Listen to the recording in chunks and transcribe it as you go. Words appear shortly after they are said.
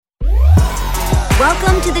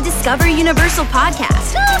Welcome to the Discover Universal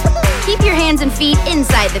podcast. Keep your hands and feet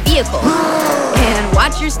inside the vehicle. And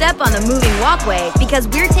watch your step on the moving walkway because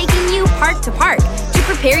we're taking you park to park to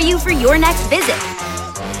prepare you for your next visit.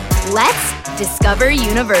 Let's Discover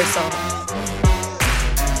Universal.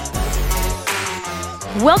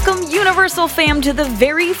 Welcome, Universal fam, to the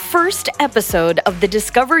very first episode of the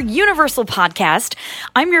Discover Universal podcast.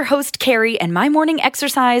 I'm your host, Carrie, and my morning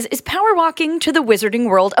exercise is power walking to the wizarding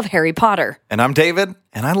world of Harry Potter. And I'm David,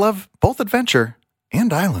 and I love both adventure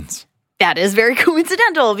and islands. That is very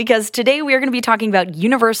coincidental because today we are going to be talking about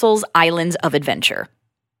Universal's Islands of Adventure.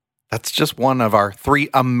 That's just one of our 3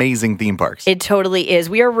 amazing theme parks. It totally is.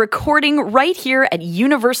 We are recording right here at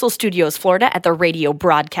Universal Studios Florida at the Radio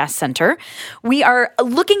Broadcast Center. We are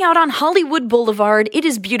looking out on Hollywood Boulevard. It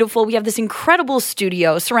is beautiful. We have this incredible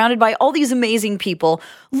studio surrounded by all these amazing people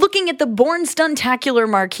looking at the Born Stuntacular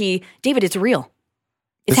marquee. David, it's real.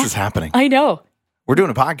 This is happening. I know. We're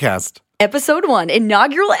doing a podcast. Episode 1,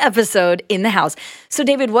 inaugural episode in the house. So,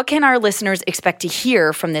 David, what can our listeners expect to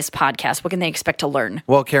hear from this podcast? What can they expect to learn?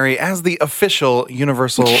 Well, Carrie, as the official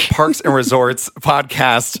Universal Parks and Resorts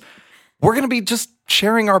podcast, we're going to be just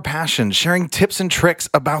sharing our passion, sharing tips and tricks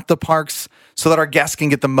about the parks so that our guests can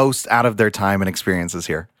get the most out of their time and experiences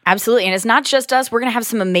here. Absolutely. And it's not just us. We're going to have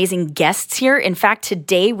some amazing guests here. In fact,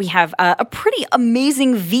 today we have a pretty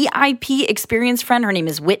amazing VIP experience friend. Her name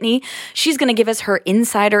is Whitney. She's going to give us her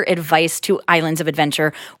insider advice to Islands of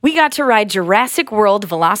Adventure. We got to ride Jurassic World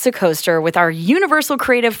Velocicoaster with our Universal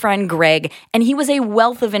creative friend, Greg, and he was a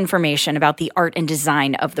wealth of information about the art and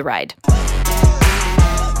design of the ride.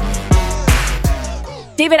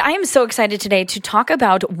 David, I am so excited today to talk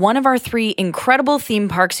about one of our 3 incredible theme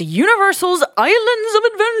parks, Universal's Islands of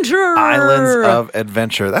Adventure. Islands of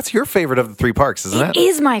Adventure. That's your favorite of the 3 parks, isn't it? It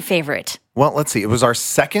is my favorite. Well, let's see. It was our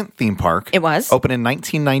second theme park. It was. Opened in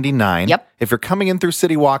 1999. Yep. If you're coming in through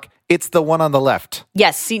City Walk, it's the one on the left.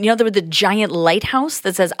 Yes. See, you know the giant lighthouse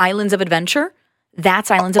that says Islands of Adventure?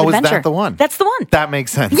 That's Islands of Adventure. Is that the one? That's the one. That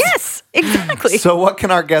makes sense. Yes, exactly. So what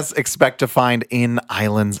can our guests expect to find in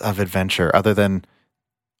Islands of Adventure other than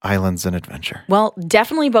Islands and Adventure? Well,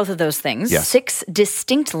 definitely both of those things. Yes. 6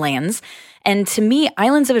 distinct lands. And to me,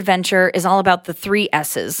 Islands of Adventure is all about the 3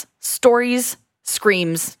 S's: stories,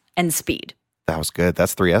 screams, and speed. That was good.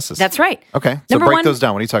 That's 3 S's. That's right. Okay. So Number break 1, those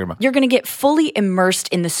down. What are you talking about? You're going to get fully immersed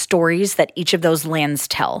in the stories that each of those lands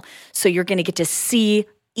tell. So you're going to get to see,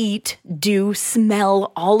 eat, do,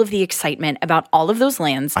 smell all of the excitement about all of those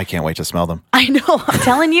lands. I can't wait to smell them. I know. I'm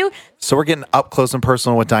telling you. So we're getting up close and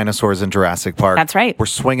personal with dinosaurs in Jurassic Park. That's right. We're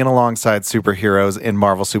swinging alongside superheroes in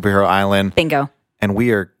Marvel Superhero Island. Bingo. And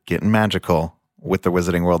we are getting magical with the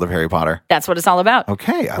Wizarding World of Harry Potter. That's what it's all about.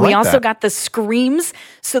 Okay, I like We also that. got the screams.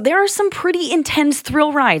 So there are some pretty intense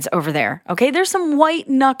thrill rides over there. Okay, there's some white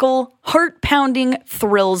knuckle, heart-pounding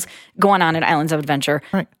thrills going on at Islands of Adventure.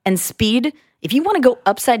 Right. And speed, if you want to go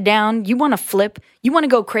upside down, you want to flip, you want to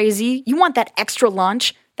go crazy, you want that extra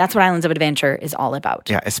launch, that's what Islands of Adventure is all about.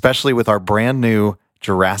 Yeah, especially with our brand new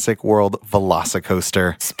Jurassic World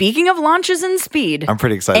Velocicoaster. Speaking of launches and speed. I'm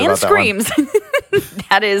pretty excited about that And screams.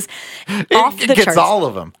 That is off the It gets charts. all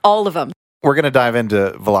of them. All of them. We're going to dive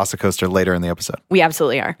into Velocicoaster later in the episode. We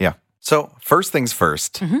absolutely are. Yeah. So first things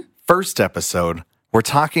first, first episode, we're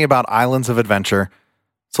talking about Islands of Adventure.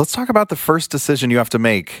 So let's talk about the first decision you have to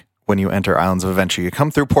make when you enter Islands of Adventure. You come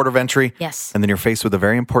through Port of Entry. Yes. And then you're faced with a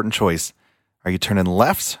very important choice. Are you turning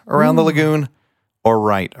left around the lagoon or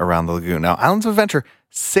right around the lagoon? Now, Islands of Adventure,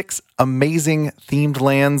 6 amazing themed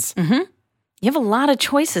lands. You have a lot of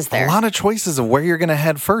choices there. A lot of choices of where you're going to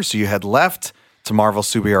head first. So you head left to Marvel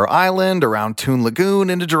Superhero Island, around Toon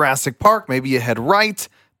Lagoon, into Jurassic Park. Maybe you head right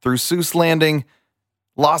through Seuss Landing,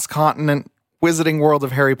 Lost Continent, Wizarding World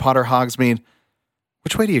of Harry Potter, Hogsmeade.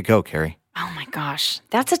 Which way do you go, Carrie? Oh my gosh.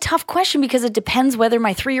 That's a tough question because it depends whether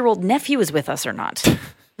my 3-year-old nephew is with us or not.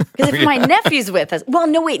 Because if my nephew's with us, well,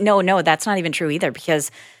 no, that's not even true either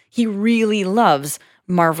because he really loves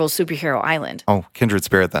Marvel Superhero Island. Oh, Kindred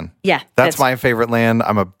Spirit then. Yeah. That's my favorite land.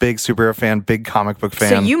 I'm a big superhero fan, big comic book fan.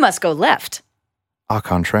 So you must go left. Au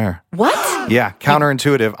contraire. What? Yeah,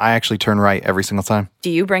 counterintuitive. I actually turn right every single time. Do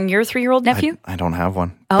you bring your 3-year-old nephew? I don't have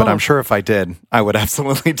one. But I'm sure if I did, I would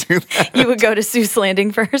absolutely do that. You would go to Seuss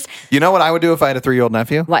Landing first? You know what I would do if I had a 3-year-old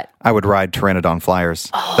nephew? What? I would ride Pteranodon Flyers.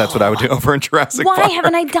 That's what I would do over in Jurassic Park. Why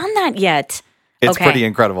haven't I done that yet? It's Okay. pretty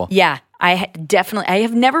incredible. Yeah, I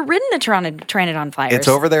have never ridden the Pteranodon Flyers. It's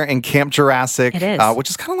over there in Camp Jurassic, It is. Which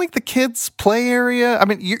is kind of like the kids' play area. I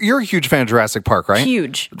mean, you're a huge fan of Jurassic Park, right?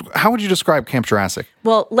 Huge. How would you describe Camp Jurassic?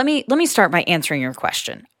 Well, let me start by answering your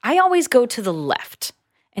question. I always go to the left.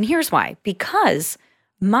 And here's why. Because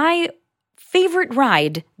my favorite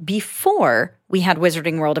ride before we had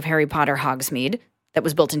Wizarding World of Harry Potter Hogsmeade that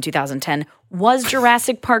was built in 2010 was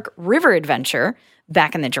Jurassic Park River Adventure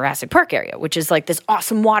back in the Jurassic Park area, which is like this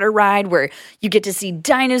awesome water ride where you get to see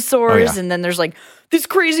dinosaurs and then there's like this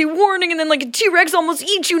crazy warning and then like a T-Rex almost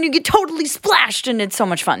eats you and you get totally splashed and it's so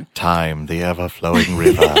much fun. Time, the ever-flowing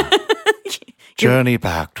river. Journey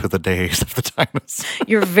back to the days of the dinosaurs.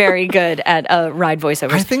 You're very good at ride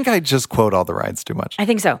voiceovers. I think I just quote all the rides too much. I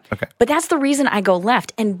think so. Okay. But that's the reason I go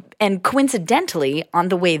left. And coincidentally, on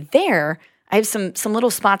the way there, I have some little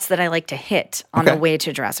spots that I like to hit on the way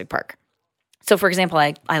to Jurassic Park. So, for example,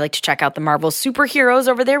 I like to check out the Marvel superheroes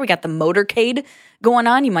over there. We got the motorcade going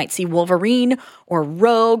on. You might see Wolverine or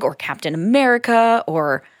Rogue or Captain America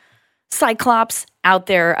or Cyclops out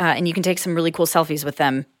there, and you can take some really cool selfies with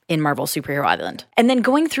them in Marvel Superhero Island. And then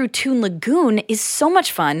going through Toon Lagoon is so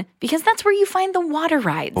much fun because that's where you find the water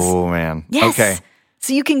rides. Oh, man. Yes. Okay.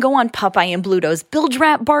 So you can go on Popeye and Bluto's bilge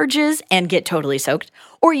rat barges and get totally soaked,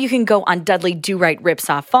 or you can go on Dudley Do-Right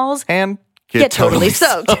Ripsaw Falls And get totally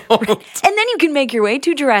soaked. And then you can make your way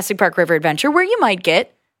to Jurassic Park River Adventure where you might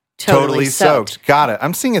get totally soaked. Got it.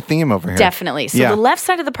 I'm seeing a theme over here. Definitely. So the left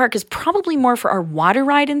side of the park is probably more for our water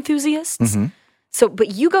ride enthusiasts. So,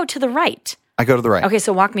 but you go to the right. I go to the right. Okay,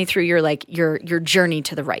 so walk me through your journey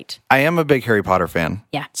to the right. I am a big Harry Potter fan.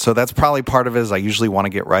 Yeah. So that's probably part of it is I usually want to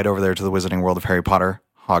get right over there to the Wizarding World of Harry Potter,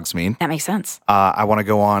 Hogsmeade. That makes sense. I want to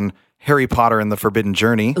go on Harry Potter and the Forbidden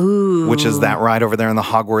Journey, which is that ride over there in the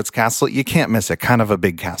Hogwarts castle. You can't miss it. Kind of a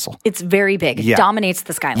big castle. It's very big. It dominates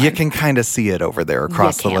the skyline. You can kind of see it over there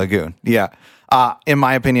across the lagoon. Yeah. In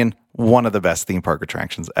my opinion, one of the best theme park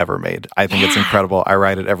attractions ever made. I think it's incredible. I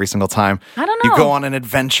ride it every single time. I don't know. You go on an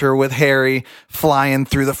adventure with Harry, flying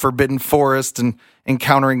through the Forbidden Forest and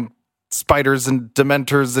encountering spiders and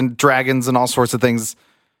dementors and dragons and all sorts of things.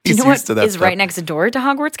 Do you know what is right next door to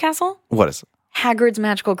Hogwarts Castle? What is it? Hagrid's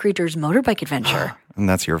Magical Creatures Motorbike Adventure. And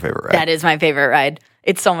that's your favorite ride. That is my favorite ride.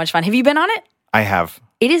 It's so much fun. Have you been on it? I have.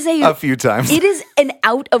 It is a few times. It is an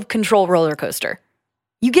out-of-control roller coaster.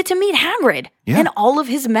 You get to meet Hagrid and all of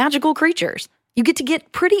his magical creatures. You get to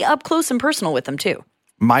get pretty up close and personal with them, too.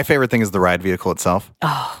 My favorite thing is the ride vehicle itself.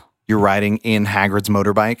 Oh. You're riding in Hagrid's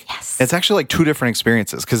motorbike. Yes. It's actually like two different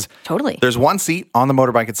experiences because there's one seat on the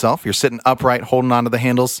motorbike itself. You're sitting upright, holding onto the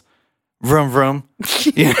handles. Vroom, vroom.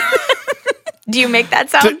 Do you make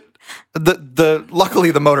that sound?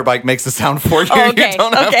 Luckily the motorbike makes the sound for you. Oh, okay. You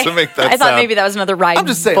don't have to make that sound. I thought maybe that was another ride. I'm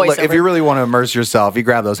just saying, look, if you really want to immerse yourself, you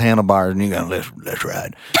grab those handlebars and you go, let's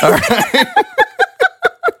ride. All right.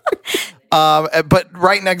 But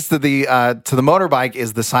right next to the motorbike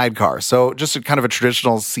is the sidecar. So just a kind of a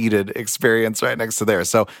traditional seated experience right next to there.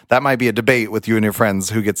 So that might be a debate with you and your friends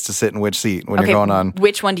who gets to sit in which seat when you're going on.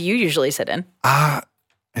 Which one do you usually sit in?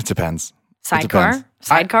 It depends. Sidecar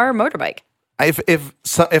or motorbike?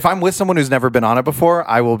 If I'm with someone who's never been on it before,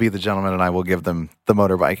 I will be the gentleman and I will give them the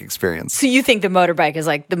motorbike experience. So you think the motorbike is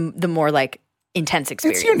like the more like intense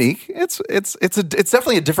experience? It's unique. It's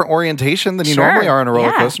definitely a different orientation than you normally are on a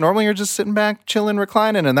roller coaster. Normally you're just sitting back, chilling,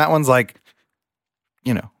 reclining, and that one's like,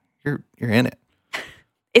 you're in it.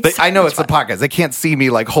 I know it's a podcast. They can't see me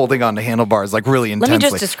like holding on to handlebars like really intensely. Let me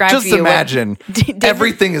just describe just for you. Imagine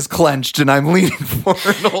everything is clenched and I'm leaning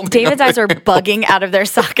forward. David's eyes are bugging out of their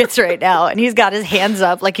sockets right now, and he's got his hands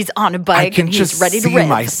up like he's on a bike and he's ready to rip. I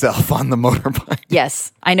can just see myself on the motorbike.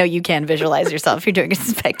 Yes, I know you can visualize yourself. You're doing a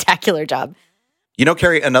spectacular job. You know,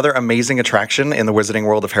 Carrie, another amazing attraction in the Wizarding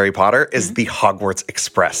World of Harry Potter is the Hogwarts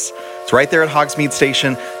Express. It's right there at Hogsmeade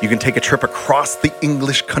Station. You can take a trip across the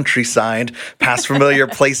English countryside, past familiar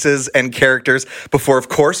places and characters, before, of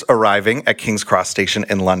course, arriving at King's Cross Station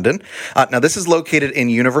in London. Now, this is located in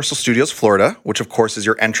Universal Studios, Florida, which, of course, is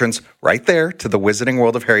your entrance right there to the Wizarding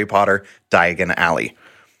World of Harry Potter, Diagon Alley.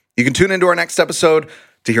 You can tune into our next episode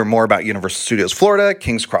to hear more about Universal Studios Florida,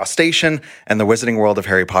 King's Cross Station, and the Wizarding World of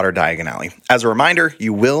Harry Potter Diagon Alley. As a reminder,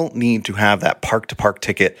 you will need to have that park-to-park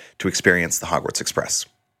ticket to experience the Hogwarts Express.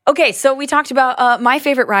 Okay, so we talked about my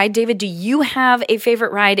favorite ride. David, do you have a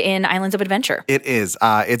favorite ride in Islands of Adventure? It is.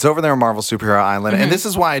 It's over there on Marvel Superhero Island, and this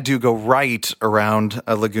is why I do go right around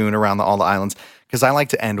a lagoon, around all the islands, because I like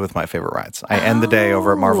to end with my favorite rides. I end the day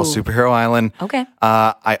over at Marvel Superhero Island. Okay.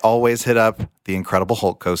 I always hit up the Incredible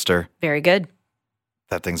Hulk coaster. Very good.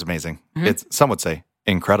 That thing's amazing. It's, some would say,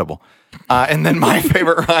 incredible. And then my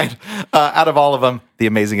favorite ride out of all of them, The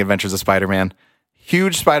Amazing Adventures of Spider-Man.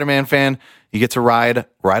 Huge Spider-Man fan. You get to ride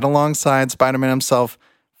right alongside Spider-Man himself,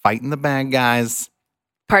 fighting the bad guys.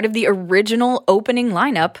 Part of the original opening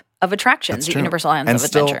lineup of attractions at Universal Islands of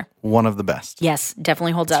Adventure. Still one of the best. Yes,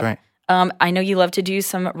 definitely holds up. That's right. I know you love to do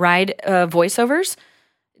some ride voiceovers.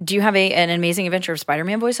 Do you have an Amazing Adventure of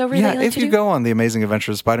Spider-Man voiceover? Yeah, that you like if to you do? go on The Amazing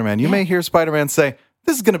Adventures of Spider-Man, you may hear Spider-Man say,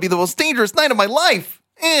 "This is going to be the most dangerous night of my life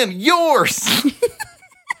and yours."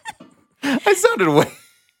 I sounded way.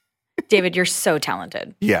 David, you're so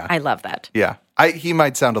talented. Yeah. I love that. Yeah. He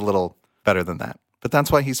might sound a little better than that, but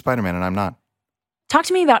that's why he's Spider-Man and I'm not. Talk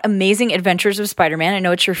to me about Amazing Adventures of Spider-Man. I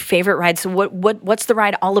know it's your favorite ride. So what's the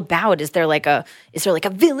ride all about? Is there like a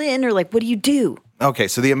villain, or like what do you do? Okay,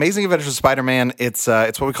 so The Amazing Adventures of Spider-Man, it's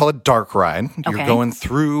what we call a dark ride. You're Okay. going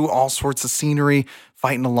through all sorts of scenery,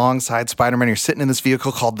 fighting alongside Spider-Man. You're sitting in this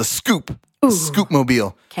vehicle called the Scoop, the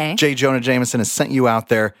Scoop-mobile. Okay. J. Jonah Jameson has sent you out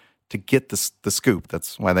there to get the scoop.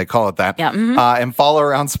 That's why they call it that. Yeah, And follow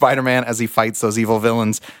around Spider-Man as he fights those evil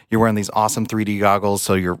villains. You're wearing these awesome 3D goggles,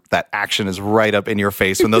 so that action is right up in your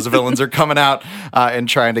face when those villains are coming out and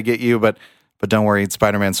trying to get you. But don't worry,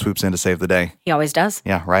 Spider-Man swoops in to save the day. He always does.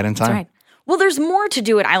 Yeah, right in time. That's right. Well, there's more to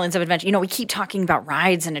do at Islands of Adventure. You know, we keep talking about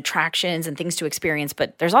rides and attractions and things to experience,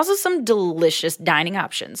 but there's also some delicious dining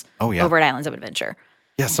options over at Islands of Adventure.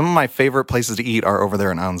 Yeah, some of my favorite places to eat are over there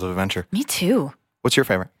in Islands of Adventure. Me too. What's your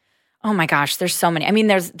favorite? Oh my gosh, there's so many. I mean,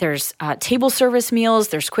 there's table service meals,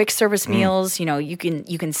 there's quick service meals. You know, you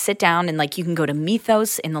can sit down and like you can go to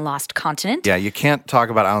Mythos in the Lost Continent. Yeah, you can't talk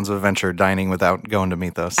about Islands of Adventure dining without going to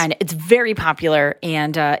Mythos. And it's very popular,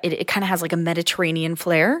 and it kind of has like a Mediterranean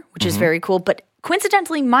flair, which is very cool. But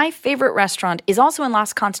coincidentally, my favorite restaurant is also in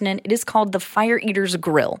Lost Continent. It is called the Fire Eaters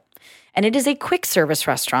Grill, and it is a quick service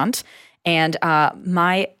restaurant. And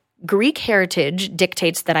my Greek heritage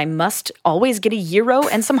dictates that I must always get a gyro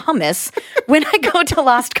and some hummus when I go to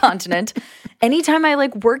Lost Continent. Anytime I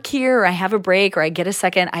like work here or I have a break or I get a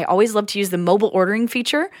second, I always love to use the mobile ordering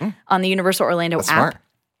feature on the Universal Orlando app. Smart.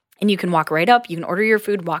 And you can walk right up, you can order your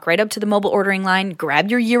food, walk right up to the mobile ordering line,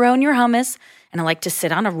 grab your gyro and your hummus. And I like to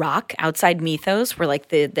sit on a rock outside Mythos where like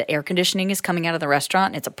the air conditioning is coming out of the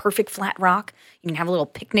restaurant. And it's a perfect flat rock. You can have a little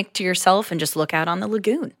picnic to yourself and just look out on the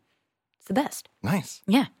lagoon. It's the best. Nice.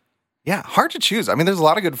 Yeah. Yeah, hard to choose. I mean, there's a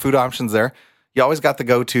lot of good food options there. You always got the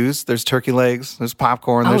go-tos. There's turkey legs, there's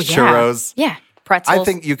popcorn, there's churros. Yeah. Pretzels. I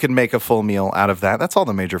think you can make a full meal out of that. That's all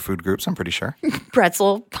the major food groups, I'm pretty sure.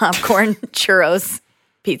 Pretzel, popcorn, churros,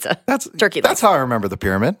 pizza. Turkey legs. That's how I remember the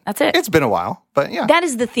pyramid. That's it. It's been a while, but yeah. That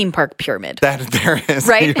is the theme park pyramid. There is.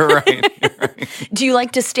 Right? You're right. Do you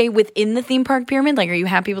like to stay within the theme park pyramid? Like, are you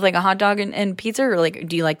happy with like a hot dog and pizza, or like,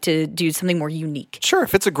 do you like to do something more unique? Sure,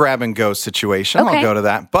 if it's a grab and go situation, Okay. I'll go to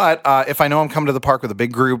that. But if I know I'm coming to the park with a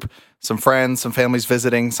big group, some friends, some families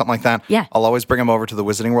visiting, something like that, Yeah. I'll always bring them over to the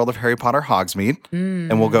Wizarding World of Harry Potter Hogsmeade,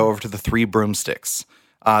 and we'll go over to the Three Broomsticks.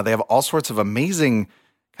 They have all sorts of amazing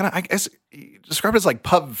kind of, I guess, described as like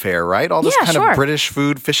pub fare, right? All this Yeah, kind sure. of British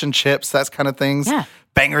food, fish and chips, that kind of things. Yeah.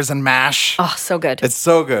 Bangers and mash. Oh, so good. It's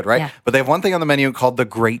so good, right? Yeah. But they have one thing on the menu called the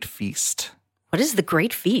Great Feast. What is the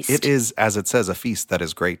Great Feast? It is, as it says, a feast that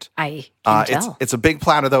is great. I can tell. It's a big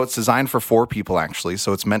platter, though. It's designed for 4 people, actually,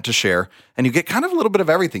 so it's meant to share. And you get kind of a little bit of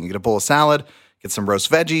everything. You get a bowl of salad, get some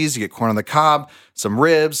roast veggies, you get corn on the cob, some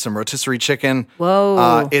ribs, some rotisserie chicken.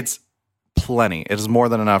 Whoa. It's plenty. It is more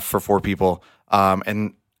than enough for 4 people.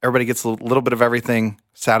 And everybody gets a little bit of everything,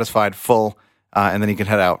 satisfied, full, and then you can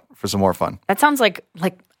head out for some more fun. That sounds like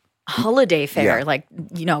holiday fare, Yeah. like,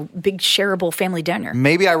 you know, big shareable family dinner.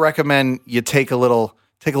 Maybe I recommend you take a little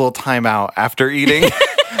time out after eating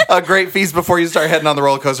a great feast before you start heading on the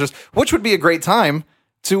roller coasters, which would be a great time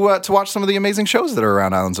to watch some of the amazing shows that are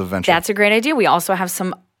around Islands of Adventure. That's a great idea. We also have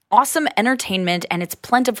some awesome entertainment, and it's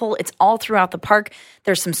plentiful. It's all throughout the park.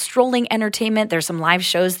 There's some strolling entertainment. There's some live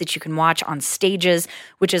shows that you can watch on stages,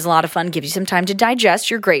 which is a lot of fun. Gives you some time to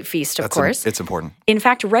digest your great feast, of course. It's important. In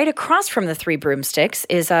fact, right across from the Three Broomsticks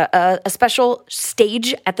is a special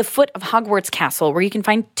stage at the foot of Hogwarts Castle where you can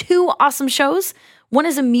find 2 awesome shows. One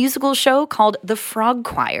is a musical show called The Frog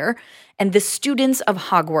Choir, and the students of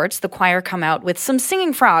Hogwarts, the choir, come out with some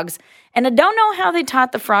singing frogs. And I don't know how they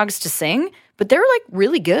taught the frogs to sing, but they're like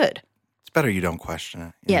really good. It's better you don't question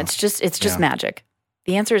it. Yeah, it's just magic.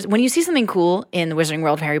 The answer is, when you see something cool in the Wizarding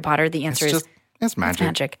World of Harry Potter, the answer is it's magic.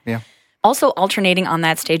 magic. Yeah. Also alternating on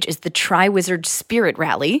that stage is the Tri-Wizard Spirit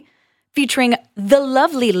Rally, featuring the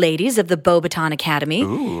lovely ladies of the Beauxbaton Academy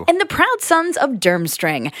and the proud sons of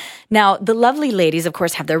Durmstrang. Now, the lovely ladies, of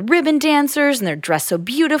course, have their ribbon dancers, and they're dressed so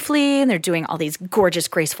beautifully, and they're doing all these gorgeous,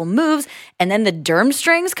 graceful moves. And then the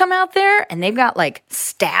Durmstrangs come out there, and they've got like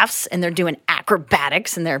staffs, and they're doing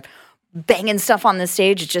acrobatics, and they're banging stuff on the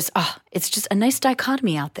stage. It's just a nice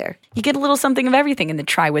dichotomy out there. You get a little something of everything in the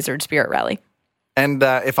Tri-Wizard Spirit Rally. And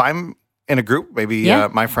if I'm in a group, maybe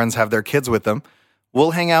my friends have their kids with them,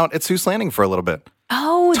 we'll hang out at Seuss Landing for a little bit.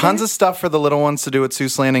 Oh, Tons of stuff for the little ones to do at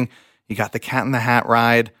Seuss Landing. You got the Cat in the Hat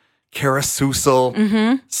ride.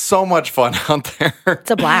 Carousel. So much fun out there.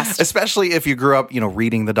 It's a blast. Especially if you grew up,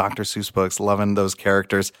 reading the Dr. Seuss books, loving those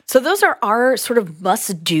characters. So those are our sort of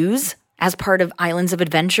must-dos as part of Islands of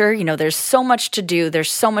Adventure. There's so much to do.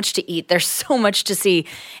 There's so much to eat. There's so much to see.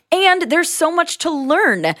 And there's so much to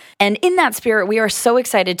learn. And in that spirit, we are so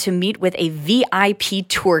excited to meet with a VIP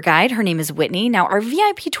tour guide. Her name is Whitney. Now, our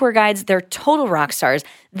VIP tour guides, they're total rock stars.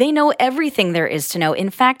 They know everything there is to know.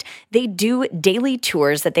 In fact, they do daily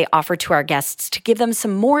tours that they offer to our guests to give them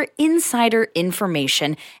some more insider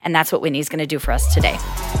information. And that's what Whitney's going to do for us today.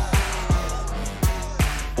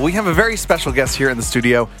 We have a very special guest here in the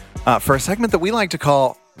studio for a segment that we like to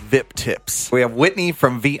call VIP Tips. We have Whitney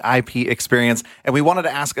from VIP Experience, and we wanted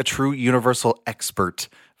to ask a true Universal expert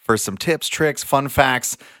for some tips, tricks, fun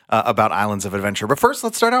facts about Islands of Adventure. But first,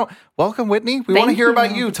 let's start out. Welcome, Whitney. We want to hear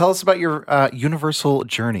about you. Tell us about your Universal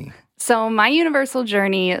journey. So my Universal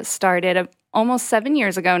journey started almost 7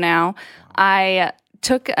 years ago now. I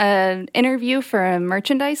took an interview for a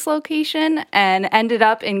merchandise location and ended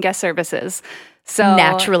up in guest services. So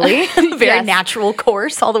naturally, very yes. natural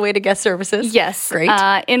course all the way to guest services. Yes. Great.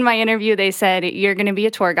 In my interview, they said, you're going to be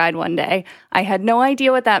a tour guide one day. I had no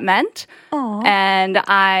idea what that meant. Aww. And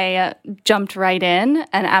I jumped right in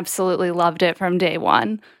and absolutely loved it from day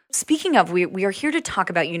one. Speaking of, we are here to talk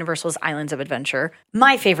about Universal's Islands of Adventure.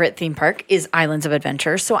 My favorite theme park is Islands of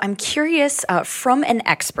Adventure. So I'm curious, from an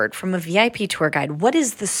expert, from a VIP tour guide, what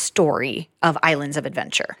is the story of Islands of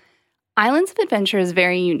Adventure? Islands of Adventure is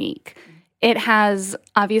very unique. It has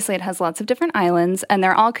lots of different islands, and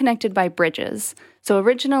they're all connected by bridges. So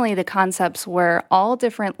originally, the concepts were all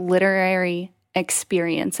different literary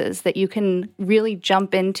experiences that you can really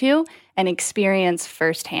jump into and experience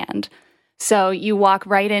firsthand. So you walk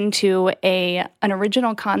right into an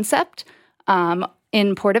original concept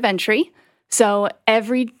in Port of Entry. So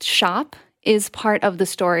every shop is part of the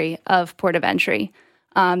story of Port of Entry.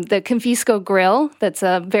 The Confisco Grill, that's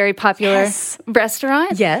a very popular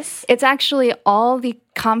restaurant. Yes. It's actually all the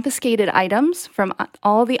confiscated items from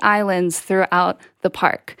all the islands throughout the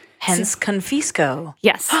park. Hence Confisco.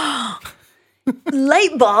 Yes.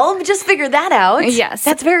 Light bulb, just figured that out. Yes.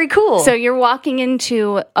 That's very cool. So you're walking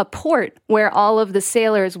into a port where all of the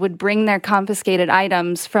sailors would bring their confiscated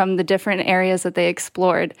items from the different areas that they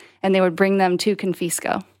explored, and they would bring them to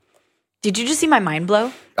Confisco. Did you just see my mind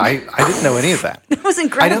blow? I didn't know any of that. It was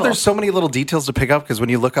incredible. I know there's so many little details to pick up because when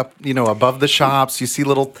you look up, above the shops, you see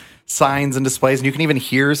little signs and displays, and you can even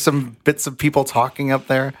hear some bits of people talking up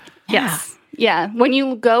there. Yes. Yeah. When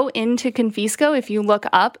you go into Confisco, if you look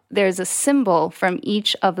up, there's a symbol from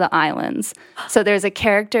each of the islands. So there's a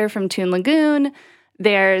character from Toon Lagoon.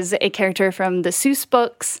 There's a character from the Seuss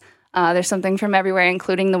books. There's something from everywhere,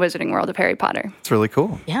 including the Wizarding World of Harry Potter. It's really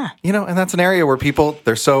cool. Yeah. And that's an area where people,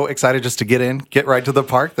 they're so excited just to get right to the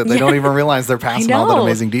park that they don't even realize they're passing all that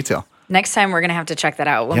amazing detail. Next time, we're going to have to check that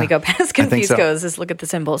out when we go past Confisco's, is look at the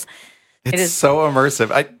symbols. It's so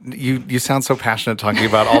immersive. You sound so passionate talking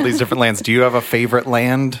about all these different lands. Do you have a favorite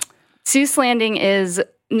land? Seuss Landing is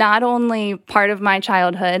not only part of my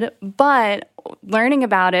childhood, but learning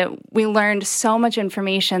about it, we learned so much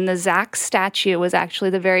information. The Zax statue was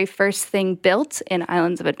actually the very first thing built in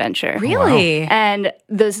Islands of Adventure. Really? Wow. And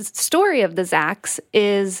the story of the Zax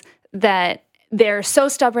is that they're so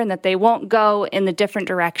stubborn that they won't go in the different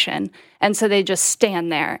direction. And so they just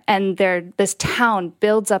stand there, and this town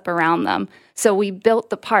builds up around them. So we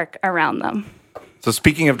built the park around them. So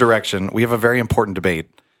speaking of direction, we have a very important debate.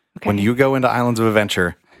 Okay. When you go into Islands of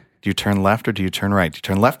Adventure, do you turn left or do you turn right? Do you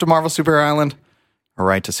turn left to Marvel Superhero Island or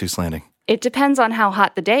right to Seuss Landing? It depends on how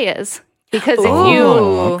hot the day is. Because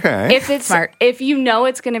if you know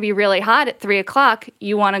it's going to be really hot at 3:00,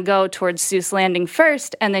 you want to go towards Seuss Landing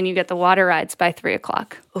first, and then you get the water rides by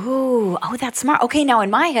 3:00. Oh, that's smart. Okay, now in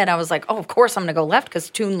my head, I was like, of course I'm going to go left because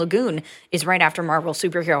Toon Lagoon is right after Marvel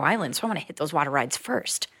Superhero Island, so I'm going to hit those water rides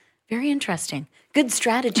first. Very interesting. Good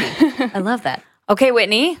strategy. I love that. Okay,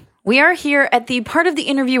 Whitney, we are here at the part of the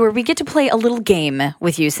interview where we get to play a little game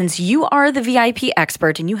with you. Since you are the VIP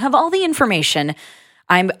expert and you have all the information,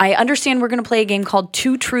 I understand we're going to play a game called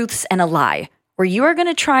Two Truths and a Lie, where you are going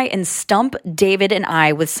to try and stump David and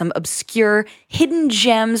I with some obscure hidden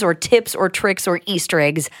gems or tips or tricks or Easter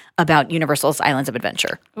eggs about Universal's Islands of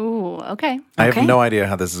Adventure. Ooh, okay. I have no idea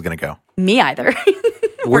how this is going to go. Me either.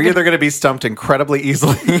 We're either going to be stumped incredibly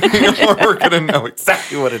easily or we're going to know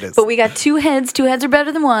exactly what it is. But we got two heads. Two heads are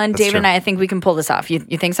better than one. That's David true. and I think we can pull this off. You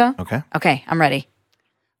think so? Okay. Okay, I'm ready.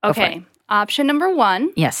 Okay. Option number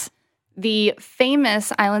 1. Yes. The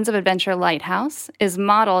famous Islands of Adventure lighthouse is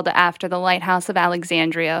modeled after the Lighthouse of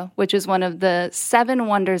Alexandria, which is one of the 7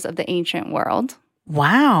 wonders of the ancient world.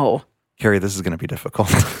 Wow. Carrie, this is going to be difficult.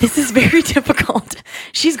 This is very difficult.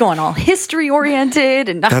 She's going all history oriented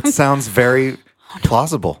and That sounds very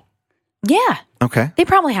plausible. yeah. Okay. They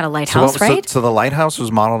probably had a lighthouse, right? So the lighthouse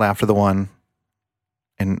was modeled after the one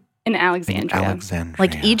in Alexandria. Alexandria.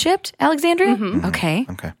 Like Egypt, Alexandria? Mhm. Okay.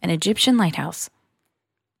 Okay. An Egyptian lighthouse.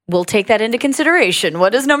 We'll take that into consideration.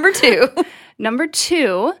 What is number 2? Number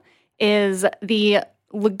 2 is the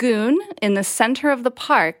lagoon in the center of the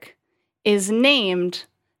park is named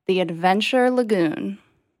the Adventure Lagoon.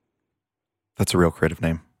 That's a real creative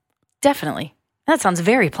name. Definitely. That sounds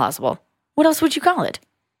very plausible. What else would you call it?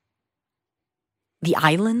 The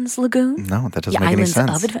Islands Lagoon? No, that doesn't The make any Islands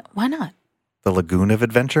sense. of Why not? The Lagoon of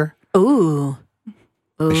Adventure? Ooh.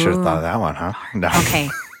 They should have Ooh. thought of that one, huh? No. Okay.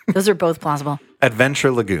 Those are both plausible.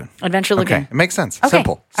 Adventure Lagoon. Adventure Lagoon. Okay. It makes sense. Okay.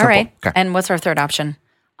 Simple. All right. Okay. And what's our third option?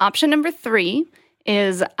 Option number 3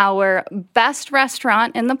 is our best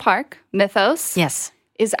restaurant in the park, Mythos, Yes.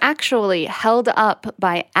 is actually held up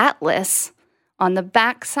by Atlas on the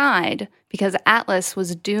back side because Atlas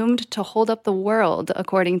was doomed to hold up the world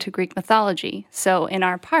according to Greek mythology. So in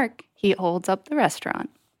our park, he holds up the restaurant.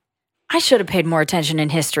 I should have paid more attention in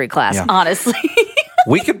history class, Yeah. honestly.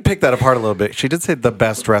 We could pick that apart a little bit. She did say the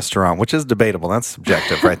best restaurant, which is debatable. That's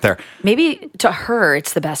subjective right there. Maybe to her,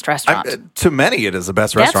 it's the best restaurant. To many, it is the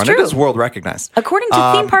best That's restaurant. It true. is world recognized. According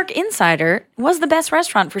to Theme Park Insider, it was the best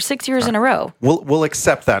restaurant for 6 years in a row. We'll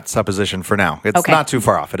accept that supposition for now. It's Okay. not too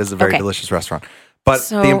far off. It is a very Okay. delicious restaurant. But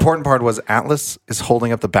So- the important part was Atlas is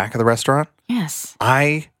holding up the back of the restaurant. Yes.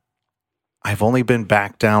 I've only been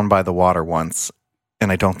back down by the water once,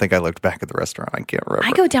 and I don't think I looked back at the restaurant. I can't remember.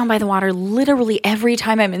 I go down by the water literally every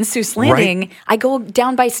time I'm in Seuss Landing. I go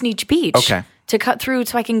down by Sneech Beach Okay. to cut through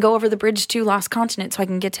so I can go over the bridge to Lost Continent so I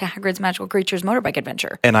can get to Hagrid's Magical Creatures motorbike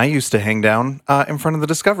adventure. And I used to hang down in front of the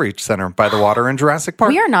Discovery Center by the water in Jurassic Park.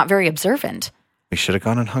 We are not very observant. We should have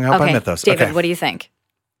gone and hung out by Okay, Mythos. David, Okay. what do you think?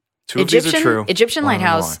 Two of these are true. Egyptian One of them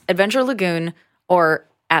Lighthouse, wrong. Adventure Lagoon, or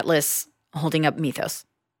Atlas holding up Mythos?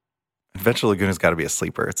 Adventure Lagoon has got to be a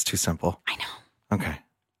sleeper. It's too simple. I know. Okay.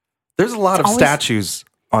 There's a lot of always- statues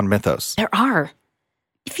on Mythos. There are.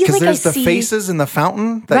 I feel Because like there's I the see, faces in the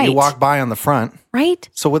fountain that you Right. walk by on the front. right?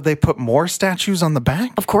 So would they put more statues on the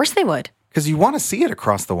back? Of course they would. Because you want to see it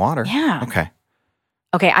across the water. Yeah. Okay.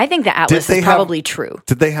 Okay, I think the Atlas they is have- probably true.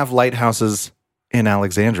 Did they have lighthouses in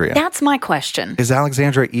Alexandria? That's my question. Is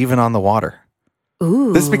Alexandria even on the water?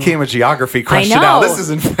 Ooh. This became a geography I question know. now. This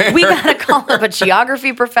isn't fair. We gotta call up a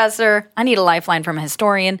geography professor. I need a lifeline from a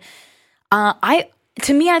historian. I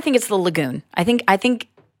think it's the lagoon. I think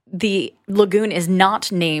the lagoon is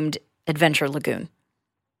not named Adventure Lagoon.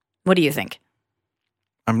 What do you think?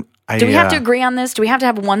 Do we have to agree on this? Do we have to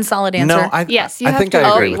have one solid answer? No, Yes, you I have think to- I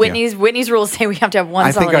Oh, agree with you. Whitney's rules say we have to have one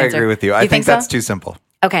I solid think I answer. agree with you. I think so? that's too simple.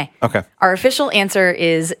 Okay. Okay. Our official answer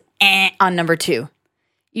is on number 2.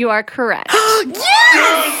 You are correct.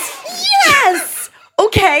 Yes! Yes!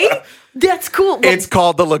 Okay. That's cool. It's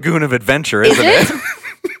called the Lagoon of Adventure, isn't Is it? it?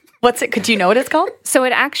 What's it? Do you know what it's called? So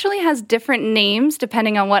it actually has different names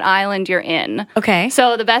depending on what island you're in. Okay.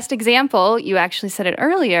 So the best example, you actually said it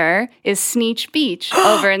earlier, is Sneech Beach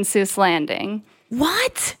over in Seuss Landing.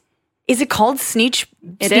 What? Is it called Sneech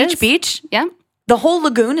It Sneech is. Beach? Yeah. The whole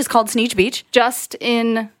lagoon is called Sneech Beach? Just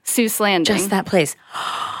in Seuss Landing. Just that place.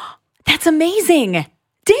 That's amazing.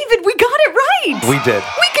 David, we got it right. We did.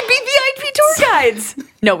 We could be VIP tour guides.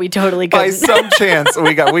 No, we totally By couldn't. some chance,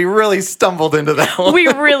 we really stumbled into that one. We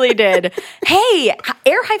really did. Hey,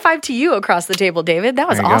 air high five to you across the table, David. That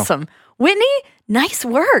was There you go. awesome. Whitney, nice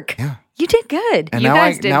work. Yeah. You did good. And You now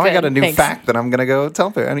guys did I got good. a new Thanks. fact that I'm going to go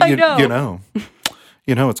tell people. I know.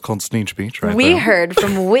 You know, it's called Sneech Beach, right? We there. heard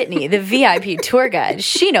from Whitney, the VIP tour guide.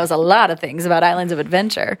 She knows a lot of things about Islands of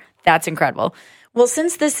Adventure. That's incredible. Well,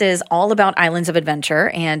 since this is all about Islands of Adventure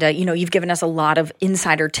and, you've given us a lot of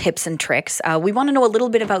insider tips and tricks, we want to know a little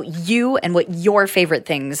bit about you and what your favorite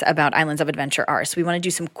things about Islands of Adventure are. So we want to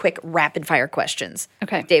do some quick rapid fire questions.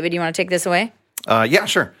 Okay. David, you want to take this away? Yeah,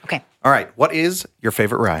 sure. Okay. All right. What is your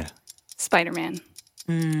favorite ride? Spider-Man.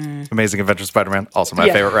 Amazing Adventure Spider-Man. Also my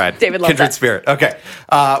Yeah. favorite ride. David loves Kindred that. Spirit. Okay.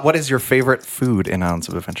 What is your favorite food in Islands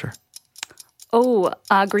of Adventure? Oh,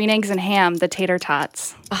 green eggs and ham, the tater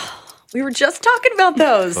tots. We were just talking about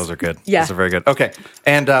those. Those are good. Yeah. Those are very good. Okay.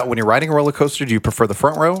 And when you're riding a roller coaster, do you prefer the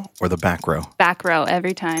front row or the back row? Back row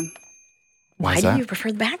every time. Why Why is do that? you prefer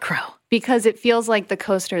the back row? Because it feels like the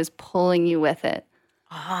coaster is pulling you with it.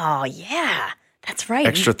 Oh, yeah. That's right.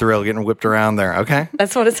 Extra thrill getting whipped around there. Okay.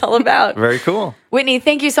 That's what it's all about. Very cool. Whitney,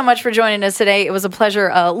 thank you so much for joining us today. It was a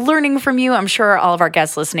pleasure learning from you. I'm sure all of our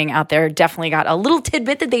guests listening out there definitely got a little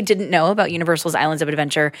tidbit that they didn't know about Universal's Islands of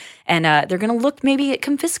Adventure. And they're going to look maybe at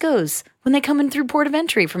Confisco's when they come in through Port of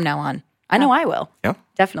Entry from now on. I know I will. Yeah.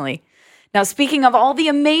 Definitely. Now, speaking of all the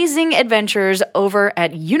amazing adventures over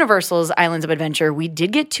at Universal's Islands of Adventure, we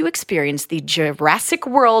did get to experience the Jurassic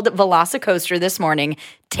World Velocicoaster this morning.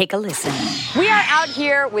 Take a listen. We are out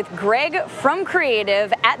here with Greg from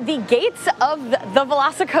Creative at the gates of the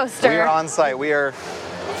Velocicoaster. We are on site. We are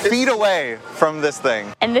feet away from this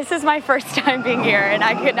thing. And this is my first time being here, and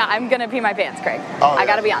I'm gonna pee my pants, Craig. I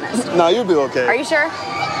gotta be honest. No, you'll be okay. Are you sure?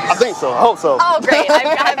 I think so. I hope so. Oh, great.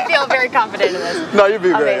 I feel very confident in this. No, you'll be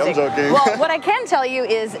great. Amazing. I'm joking. Well, what I can tell you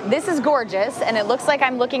is this is gorgeous, and it looks like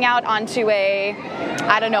I'm looking out onto a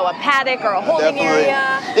paddock or a holding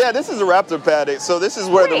area. Yeah, this is a raptor paddock. So this is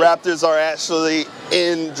where the raptors are actually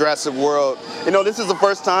in Jurassic World. You know, this is the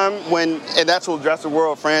first time when an actual Jurassic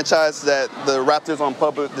World franchise that the raptors on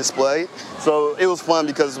public display. So it was fun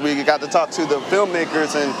because we got to talk to the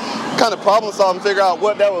filmmakers and kind of problem solve and figure out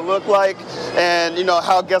what that would look like, and you know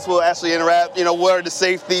how guests will actually interact. You know, what are the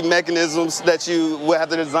safety mechanisms that you will have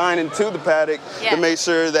to design into the paddock to make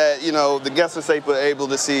sure that you know the guests are safe but able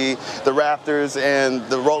to see the raptors and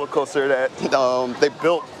the roller coaster that they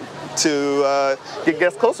built to get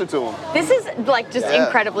guests closer to them. This is like just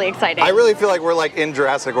incredibly exciting. I really feel like we're like in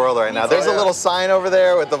Jurassic World right now. There's a little sign over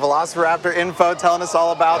there with the Velociraptor info telling us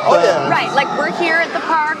all about them. Right, like we're here at the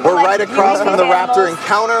park. We're like, right across from the animals. Raptor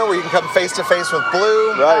Encounter where you can come face to face with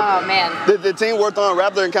Blue. Right. Oh man. The team worked on a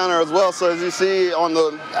Raptor Encounter as well, so as you see on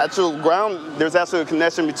the actual ground, there's actually a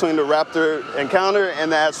connection between the Raptor Encounter and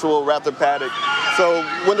the actual Raptor paddock. So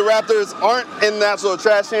when the Raptors aren't in the actual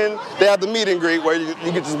attraction, they have the meet and greet where you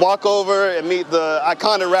can just walk over and meet the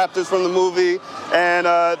iconic Raptors from the movie. And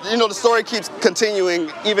you know, the story keeps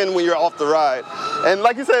continuing even when you're off the ride. And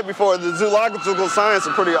like you said before, the zoological science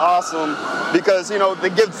are pretty awesome because, you know, they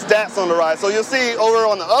give stats on the ride. So you'll see over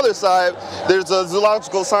on the other side, there's a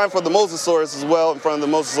zoological sign for the Mosasaurus as well in front of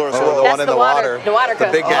the Mosasaurus. The one in the water. The water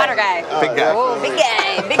The big guy. water guy. Big guy. Oh, big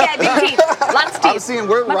guy, big teeth, lots of teeth. I'm seeing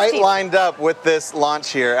we're Much right teeth. lined up with this launch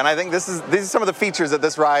here, and I think these are some of the features that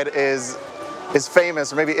this ride is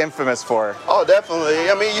famous or maybe infamous for. Oh, definitely.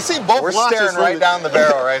 I mean, you see both We're launches staring from right down the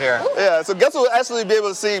barrel right here. Yeah, so guests will actually be able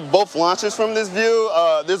to see both launches from this view.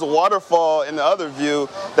 There's a waterfall in the other view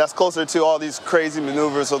that's closer to all these crazy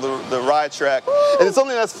maneuvers of the ride track. And it's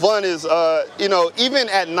something that's fun is, you know, even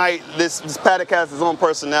at night, this paddock has its own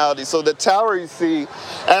personality. So the tower you see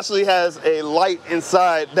actually has a light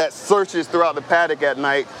inside that searches throughout the paddock at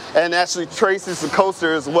night and actually traces the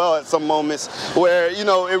coaster as well at some moments where, you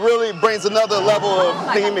know, it really brings another level of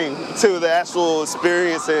theming to the actual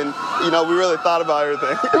experience, and you know, we really thought about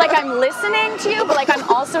everything. Like I'm listening to you, but like I'm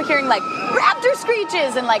also hearing like raptor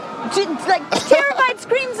screeches and like terrified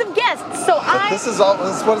screams of guests. So This is what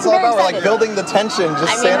it's all about. We're like building the tension,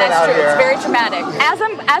 just standing that's out true. here. It's very traumatic.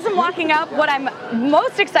 As I'm walking up, what I'm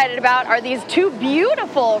most excited about are these two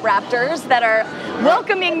beautiful raptors that are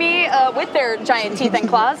welcoming me with their giant teeth and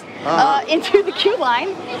claws into the queue line.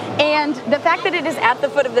 And the fact that it is at the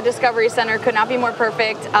foot of the Discovery Center could not be more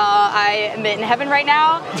perfect. I am in heaven right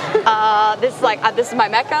now. This is my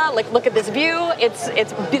mecca. Like, look at this view.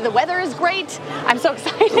 The weather is great. I'm so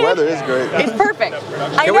excited. The weather is great. It's perfect.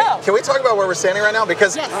 Can we talk about where we're standing right now?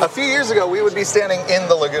 Because a few years ago we would be standing in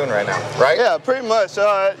the lagoon right now, right? Yeah, pretty much.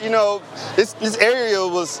 You know, this area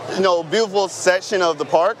was, you know, a beautiful section of the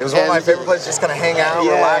park. It was one of my favorite places, just kind of hang out,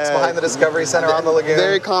 relax behind the Discovery Center on the lagoon.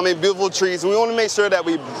 Very calming, beautiful trees. And we want to make sure that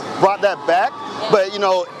we brought that back, but you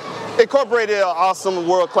know, incorporated an awesome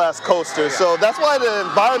world-class coaster. So that's why the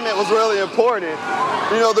environment was really important.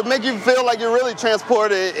 You know, to make you feel like you're really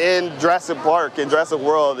transported in Jurassic Park, in Jurassic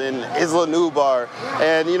World, in Isla Nublar.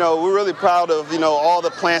 And you know, we're really proud of, you know, all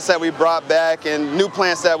the plants that we brought back and new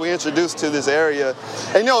plants that we introduced to this area.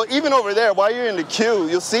 And you know, even over there, while you're in the queue,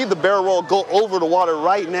 you'll see the barrel roll go over the water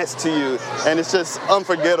right next to you. And it's just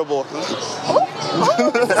unforgettable.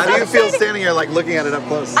 How do you feel standing here, like looking at it up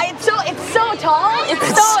close? It's so tall.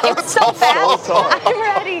 It's so fast. I'm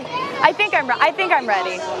ready. I think I'm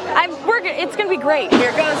ready. It's gonna be great.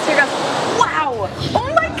 Here goes. Wow.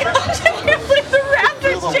 Oh my gosh! I can't believe the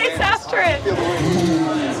raptors chase after it.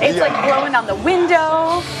 It's like blowing on the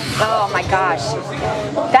window. Oh my gosh.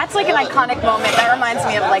 That's like an iconic moment. That reminds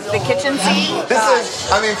me of like the kitchen scene. This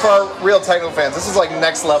is, I mean, for our real technical fans, this is like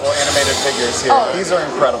next level animated figures here. These are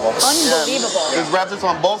incredible. Unbelievable. There's raptors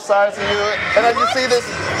on both sides of you. And as you see this...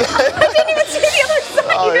 I didn't even see the other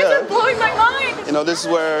side. You guys are blowing my mind. You know, this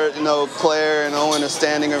is where, you know, Claire and Owen are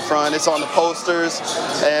standing in front. It's on the posters.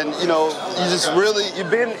 And, you know,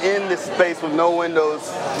 you've been in this space with no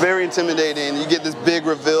windows. Very intimidating. You get this big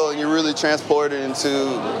reveal and you're really transported into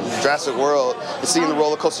Jurassic World. You're seeing the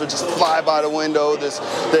roller coaster just fly by the window.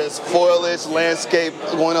 There's foliage, landscape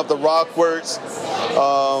going up the rockworks.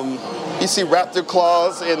 You see raptor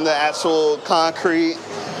claws in the actual concrete.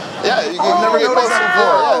 Yeah, I've never noticed that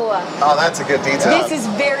before. Yeah. Oh, that's a good detail. This is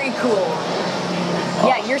very cool.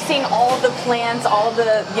 Yeah, you're seeing all of the plants, all of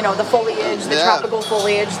the, the foliage, the tropical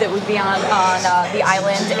foliage that would be on the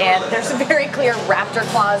island, and there's very clear raptor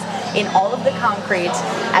claws in all of the concrete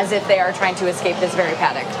as if they are trying to escape this very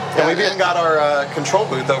paddock. And we've even got our control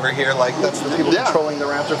booth over here. Like, that's the people controlling the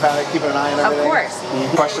raptor paddock, keeping an eye on everything. Of course.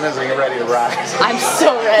 The question is, are you ready to ride? I'm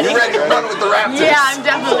so ready. You ready to run with the raptors? Yeah, I'm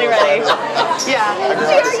definitely ready. Yeah. Are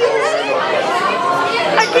you ready?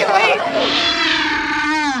 I can't wait.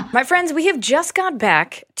 My friends, we have just got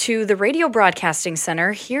back to the Radio Broadcasting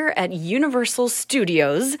Center here at Universal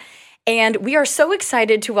Studios, and we are so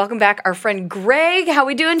excited to welcome back our friend Greg. How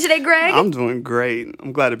we doing today, Greg? I'm doing great.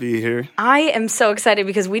 I'm glad to be here. I am so excited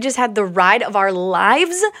because we just had the ride of our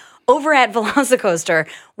lives over at Velocicoaster.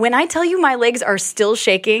 When I tell you my legs are still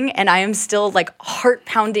shaking and I am still like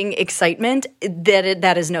heart-pounding excitement,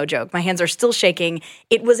 that is no joke. My hands are still shaking.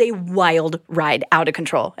 It was a wild ride, out of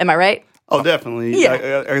control. Am I right? Oh, definitely.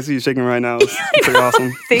 Yeah. I see you shaking right now. It's pretty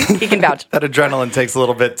awesome. See, he can vouch. That adrenaline takes a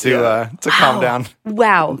little bit to calm down.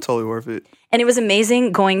 Wow. Totally worth it. And it was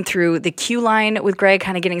amazing going through the queue line with Greg,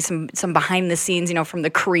 kind of getting some behind the scenes, from the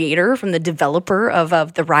creator, from the developer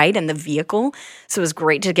of the ride and the vehicle. So it was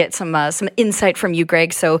great to get some insight from you,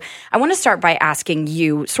 Greg. So I want to start by asking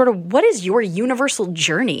you sort of what is your Universal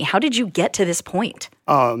journey? How did you get to this point?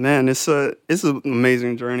 Oh man, it's an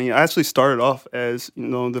amazing journey. I actually started off as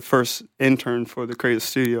the first intern for the Creative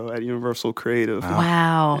Studio at Universal Creative.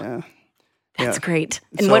 Wow. Yeah. That's great.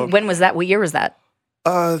 And So- when was that? What year was that?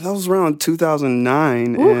 That was around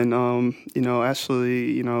 2009, and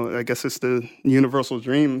actually, I guess it's the universal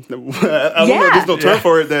dream. I don't know, there's no term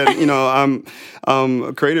for it. That I'm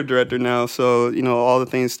a creative director now, so all the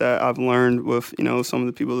things that I've learned with some of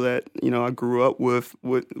the people that I grew up with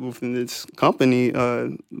within this company.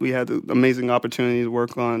 We had the amazing opportunity to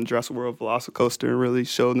work on Jurassic World Velocicoaster and really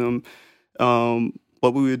show them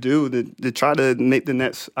what we would do to try to make the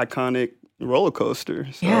next iconic roller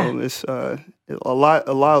coaster. So it's a lot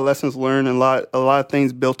of lessons learned and a lot of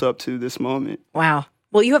things built up to this moment. Wow.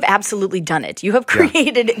 Well, you have absolutely done it. You have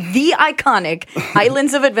created the iconic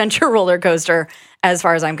Islands of Adventure roller coaster, as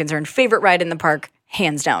far as I'm concerned. Favorite ride in the park,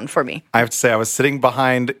 hands down for me. I have to say, I was sitting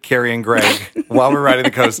behind Carrie and Greg while we were riding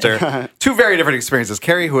the coaster. Two very different experiences.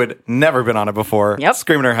 Carrie, who had never been on it before,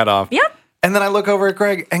 screaming her head off. Yep. And then I look over at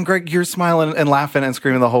Greg, and Greg, you're smiling and laughing and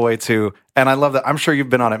screaming the whole way too. And I love that. I'm sure you've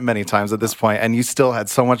been on it many times at this point, and you still had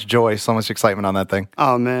so much joy, so much excitement on that thing.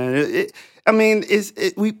 Oh man,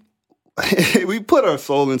 we put our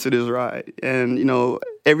soul into this ride, and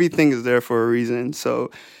everything is there for a reason. So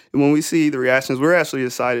when we see the reactions, we're actually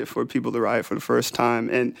excited for people to ride for the first time.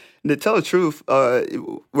 And to tell the truth,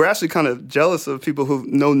 we're actually kind of jealous of people who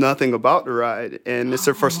know nothing about the ride, and it's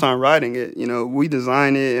their first time riding it. We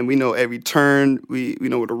design it, and we know every turn. We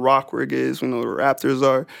know where the rock rig is. We know where the raptors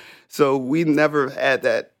are. So we never had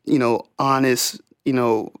that, honest,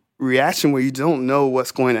 reaction where you don't know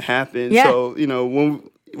what's going to happen. Yeah. So, when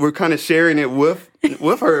we're kind of sharing it with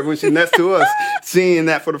her when she's next to us, seeing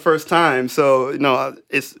that for the first time. So,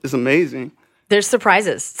 it's amazing. There's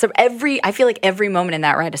surprises. So I feel like every moment in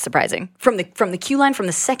that ride is surprising. From the queue line, from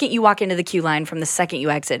the second you walk into the queue line, from the second you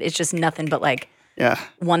exit, it's just nothing but like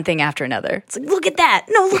one thing after another. It's like, look at that.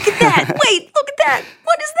 No, look at that. Wait, look at that.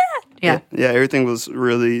 What is that? Yeah, everything was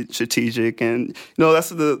really strategic, and that's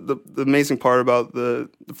the amazing part about the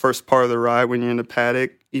first part of the ride when you're in the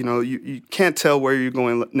paddock. You can't tell where you're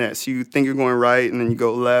going next. You think you're going right, and then you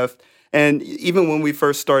go left. And even when we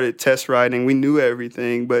first started test riding, we knew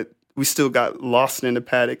everything, but we still got lost in the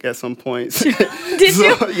paddock at some points. Did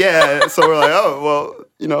you? Yeah. So we're like, oh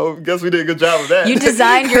well, guess we did a good job of that. You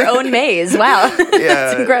designed your own maze. Wow,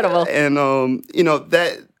 that's incredible. And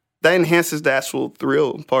that enhances the actual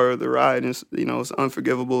thrill part of the ride. It's, it's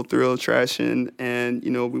unforgivable thrill attraction, and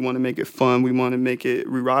we want to make it fun. We want to make it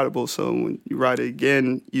re-rideable. So when you ride it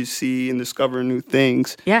again, you see and discover new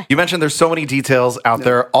things. Yeah. You mentioned there's so many details out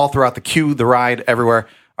there all throughout the queue, the ride, everywhere.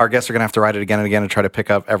 Our guests are going to have to ride it again and again and try to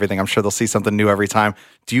pick up everything. I'm sure they'll see something new every time.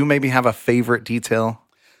 Do you maybe have a favorite detail?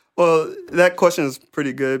 Well, that question is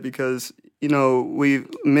pretty good because, we've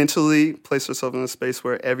mentally placed ourselves in a space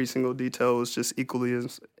where every single detail is just equally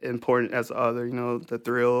as important as the other. The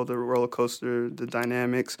thrill, the roller coaster, the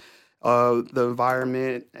dynamics, the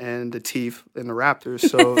environment, and the teeth and the raptors.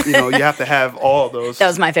 So, you have to have all of those. That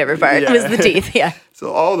was my favorite part, was the teeth, yeah.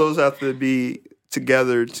 So all those have to be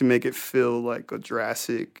together to make it feel like a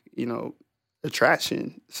Jurassic,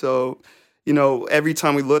 attraction. So, every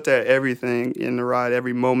time we looked at everything in the ride,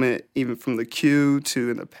 every moment, even from the queue to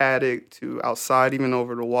in the paddock to outside, even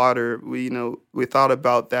over the water, we thought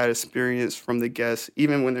about that experience from the guests,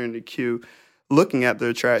 even when they're in the queue, looking at the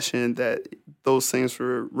attraction, that those things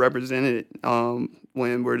were represented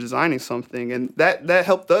when we're designing something. And that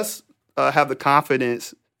helped us have the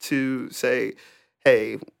confidence to say,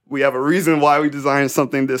 hey, we have a reason why we designed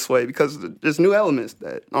something this way, because there's new elements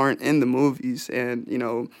that aren't in the movies. And,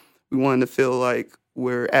 we wanted to feel like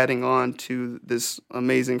we're adding on to this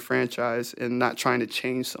amazing franchise and not trying to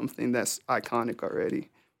change something that's iconic already.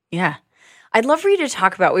 Yeah. I'd love for you to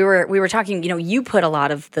talk about, we were talking, you put a lot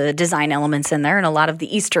of the design elements in there and a lot of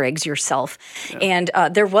the Easter eggs yourself. Yeah. And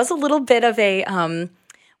there was a little bit of a,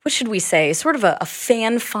 what should we say, sort of a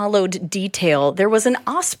fan-followed detail. There was an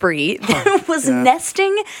osprey that was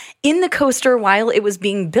nesting in the coaster while it was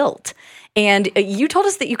being built. And you told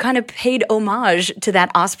us that you kind of paid homage to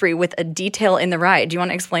that osprey with a detail in the ride. Do you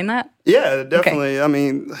want to explain that? Yeah, definitely. Okay. I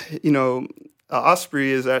mean,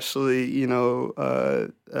 osprey is actually,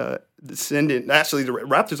 descendant. Actually, the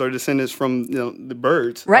raptors are descendants from the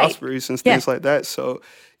birds, right. Ospreys and things like that. So,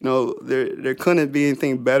 there couldn't be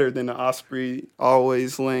anything better than the osprey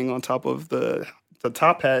always laying on top of the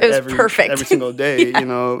top hat every single day.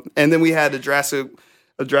 And then we had the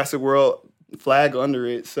Jurassic World flag under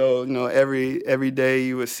it, so every day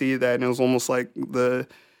you would see that, and it was almost like the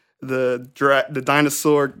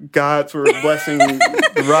dinosaur gods were blessing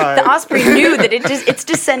the ride. The osprey knew that its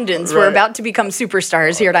descendants were about to become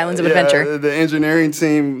superstars here at Islands of Adventure. The engineering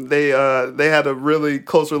team, they had a really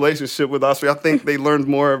close relationship with osprey. I think they learned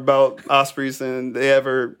more about ospreys than they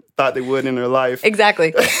ever thought they would in their life.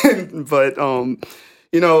 Exactly. But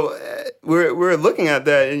we're looking at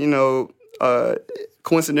that, and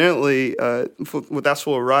coincidentally, with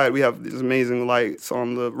Actual Ride, we have these amazing lights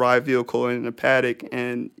on the ride vehicle and in the paddock,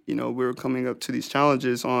 and we're coming up to these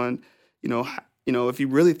challenges on, if you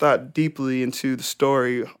really thought deeply into the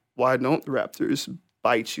story, why don't the raptors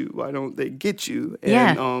bite you? Why don't they get you?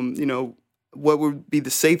 And what would be the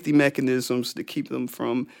safety mechanisms to keep them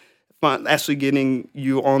from actually getting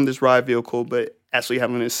you on this ride vehicle, but actually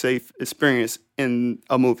having a safe experience in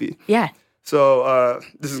a movie? Yeah. So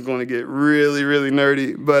this is going to get really, really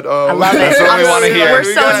nerdy, but I love it. That's what we want to hear. We're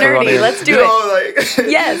so nerdy. Let's do it.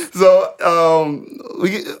 Yes. So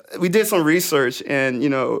we did some research, and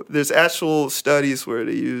there's actual studies where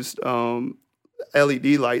they used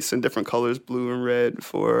LED lights in different colors, blue and red,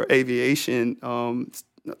 for aviation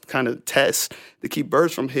kind of tests to keep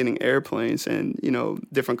birds from hitting airplanes, and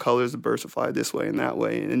different colors, the birds would fly this way and that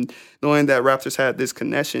way. And knowing that raptors had this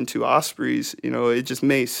connection to ospreys, it just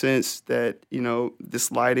made sense that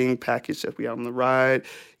this lighting package that we have on the ride,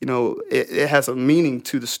 it has a meaning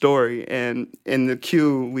to the story. And in the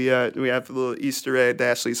queue, we have a little Easter egg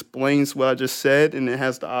that actually explains what I just said, and it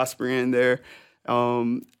has the osprey in there.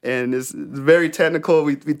 And it's very technical.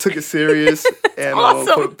 We took it serious. And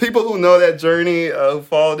awesome. For people who know that journey, who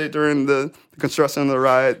followed it during the construction of the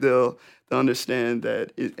ride, they'll understand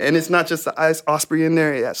that. And it's not just the osprey in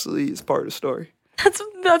there. It actually is part of the story. That's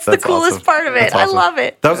the coolest awesome. part of it. Awesome. I love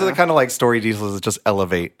it. Those are the kind of story details that just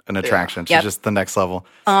elevate an attraction to just the next level.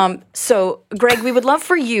 So, Greg, we would love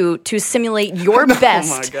for you to simulate your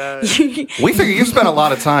best. Oh my God. We figure you've spent a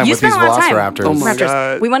lot of time with these velociraptors. Oh my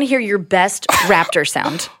God. We want to hear your best raptor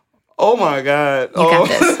sound. Oh my God. You got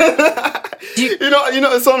this.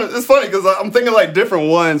 It's funny because I'm thinking different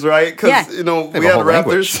ones, right? Because we have the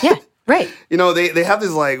raptors. Yeah, right. They have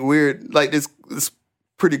this weird this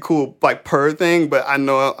pretty cool purr thing, but I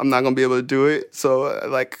know I'm not gonna be able to do it. So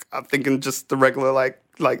I'm thinking just the regular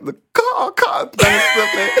the caw thing.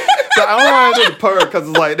 So I don't want to do the purr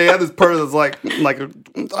because they have this purr that's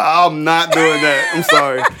I'm not doing that. I'm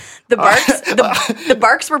sorry. The barks, the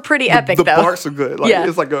barks were pretty epic though. The barks are good. I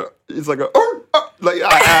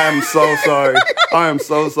am so sorry. I am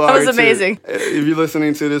so sorry. That was amazing. If you're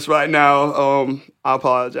listening to this right now, I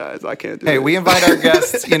apologize. I can't do it. Hey, we invite our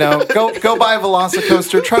guests, go buy a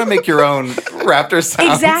Velocicoaster, try to make your own raptor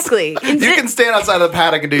sounds. Exactly. You can stand outside of the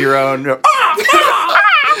paddock and do your own.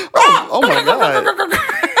 Oh my God.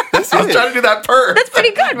 I was trying to do that purr. That's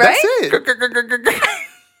pretty good, right? That's it.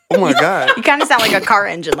 Oh my God. You kind of sound like a car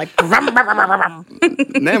engine, Man,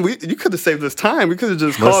 you could have saved us time. We could have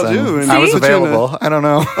just called you. And I was available. I don't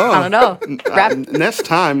know. I don't know. Next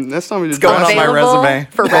time we just going on my resume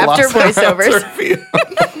for raptor voiceovers.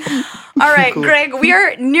 All right, cool. Greg, we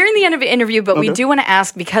are nearing the end of the interview, but we do want to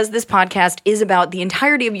ask, because this podcast is about the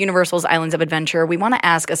entirety of Universal's Islands of Adventure, we want to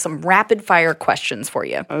ask some rapid fire questions for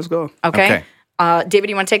you. Let's go. Okay. David,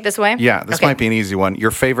 you want to take this away? Yeah, this might be an easy one.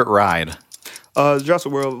 Your favorite ride?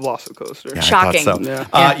 Jurassic World Velocicoaster. Yeah, Shocking. I thought so.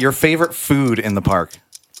 Yeah. Your favorite food in the park?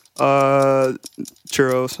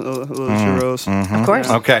 Churros, little churros. Of course.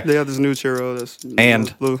 Okay. They have this new churro that's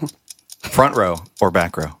And? blue. Front row or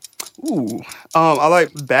back row? Ooh, I like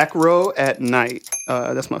back row at night.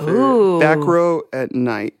 That's my favorite. Ooh. Back row at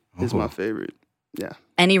night is my favorite. Yeah.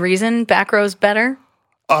 Any reason back row's better?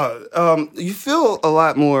 You feel a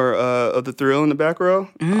lot more of the thrill in the back row.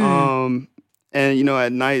 And, you know,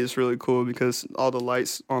 at night it's really cool because all the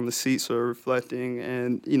lights on the seats are reflecting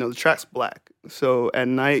and, you know, the track's black. So at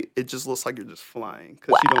night it just looks like you're just flying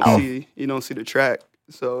because you don't see the track.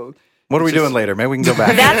 So What are we doing later? Maybe we can go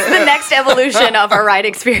back. That's the next evolution of our ride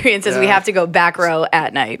experience is we have to go back row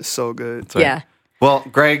at night. it's so good. Yeah. Well,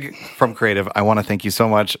 Greg from Creative, I want to thank you so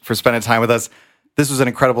much for spending time with us. This was an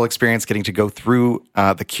incredible experience getting to go through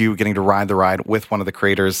the queue, getting to ride the ride with one of the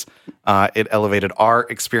creators. It elevated our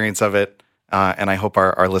experience of it, and I hope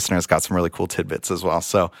our listeners got some really cool tidbits as well.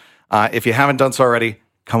 So if you haven't done so already,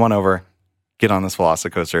 come on over, get on this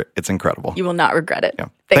Velocicoaster. It's incredible. You will not regret it. Yeah.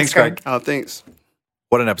 Thanks, Greg. Thanks.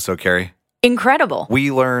 What an episode, Carrie. Incredible.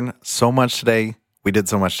 We learned so much today. We did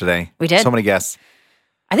so much today. We did. So many guests.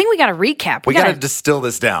 I think we got to recap. We got to distill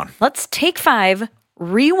this down. Let's take 5,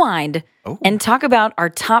 rewind, and talk about our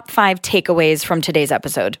top 5 takeaways from today's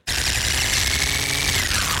episode.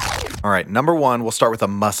 All right. Number 1, we'll start with a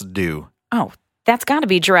must-do. Oh, that's got to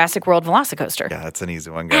be Jurassic World Velocicoaster. Yeah, that's an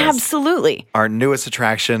easy one, guys. Absolutely. Our newest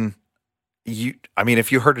attraction,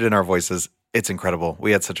 if you heard it in our voices, it's incredible.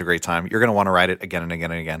 We had such a great time. You're going to want to ride it again and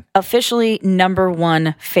again and again. Officially number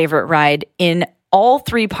 1 favorite ride in all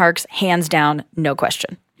 3 parks, hands down, no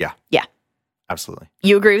question. Yeah. Yeah. Absolutely.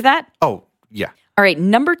 You agree with that? Oh, yeah. All right,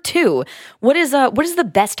 number 2. What is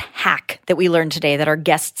the best hack that we learned today that our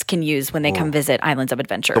guests can use when they come visit Islands of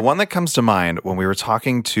Adventure? The one that comes to mind when we were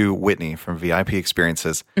talking to Whitney from VIP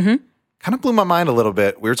Experiences kind of blew my mind a little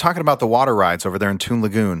bit. We were talking about the water rides over there in Toon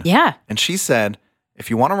Lagoon. Yeah. And she said, if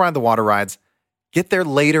you want to ride the water rides, get there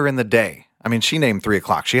later in the day. I mean, she named 3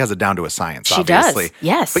 o'clock. She has it down to a science, She obviously. does,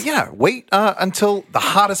 yes. But yeah, wait until the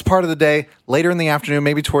hottest part of the day, later in the afternoon,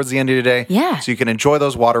 maybe towards the end of the day. Yeah. So you can enjoy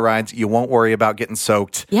those water rides. You won't worry about getting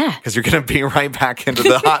soaked. Yeah. Because you're going to be right back into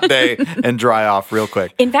the hot day and dry off real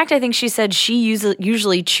quick. In fact, I think she said she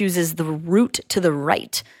usually chooses the route to the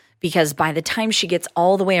right because by the time she gets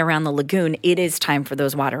all the way around the lagoon, it is time for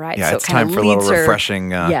those water rides. Yeah, so it's time for a little refreshing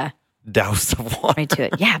douse of water. Right to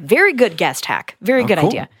it. Yeah, very good guest hack. Very good cool.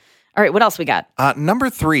 idea. All right, what else we got? Number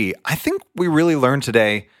 3, I think we really learned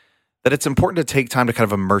today that it's important to take time to kind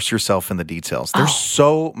of immerse yourself in the details. There's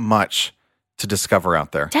so much to discover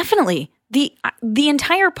out there. Definitely. The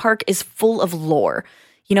entire park is full of lore.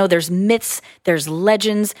 You know, there's myths, there's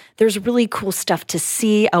legends, there's really cool stuff to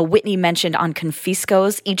see. Whitney mentioned on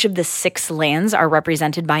Confiscos, each of the 6 lands are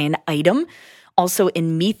represented by an item. Also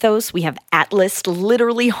in Mythos, we have Atlas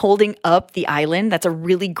literally holding up the island. That's a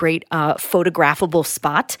really great photographable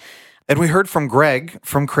spot. And we heard from Greg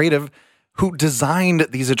from Creative, who designed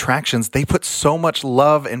these attractions. They put so much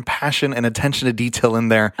love and passion and attention to detail in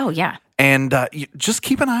there. Oh, yeah. And you just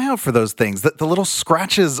keep an eye out for those things. The little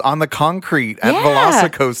scratches on the concrete at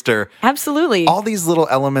Velocicoaster. Absolutely. All these little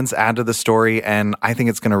elements add to the story, and I think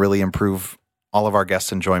it's going to really improve all of our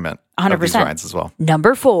guests' enjoyment 100%. of these rides as well.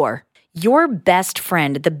 Number 4. Your best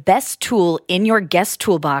friend, the best tool in your guest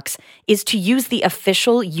toolbox is to use the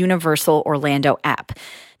official Universal Orlando app.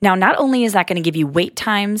 Now, not only is that going to give you wait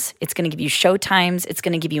times, it's going to give you show times, it's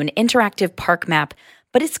going to give you an interactive park map,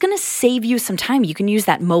 but it's going to save you some time. You can use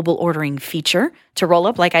that mobile ordering feature to roll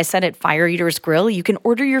up, like I said, at Fire Eaters Grill. You can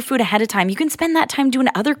order your food ahead of time. You can spend that time doing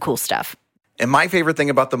other cool stuff. And my favorite thing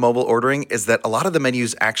about the mobile ordering is that a lot of the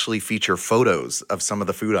menus actually feature photos of some of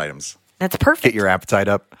the food items. That's perfect. Get your appetite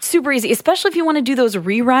up. Super easy, especially if you want to do those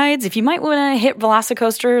re-rides. If you might want to hit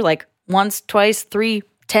Velocicoaster like once, twice, 3,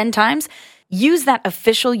 10 times, use that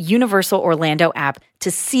official Universal Orlando app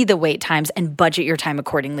to see the wait times and budget your time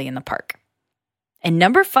accordingly in the park. And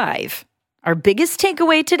number 5, our biggest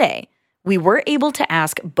takeaway today, we were able to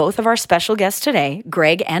ask both of our special guests today,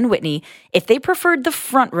 Greg and Whitney, if they preferred the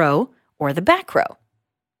front row or the back row.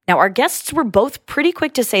 Now, our guests were both pretty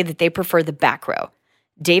quick to say that they prefer the back row.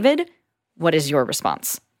 David, what is your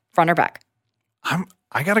response? Front or back?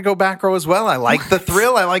 I got to go back row as well. I like the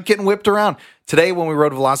thrill. I like getting whipped around. Today, when we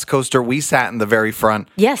rode Velocicoaster, we sat in the very front,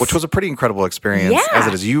 which was a pretty incredible experience. Yeah. As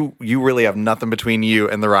it is, you really have nothing between you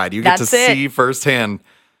and the ride. You get to see firsthand.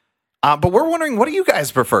 But we're wondering, what do you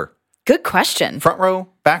guys prefer? Good question. Front row,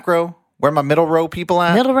 back row? Where my middle row people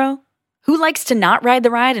at? Middle row? Who likes to not ride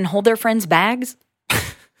the ride and hold their friends' bags?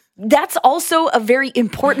 That's also a very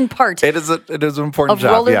important part. It is an important of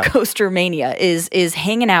job, roller coaster mania is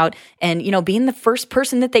hanging out and, being the first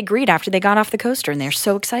person that they greet after they got off the coaster, and they're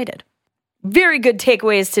so excited. Very good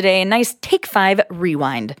takeaways today. Nice Take 5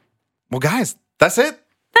 rewind. Well, guys, that's it.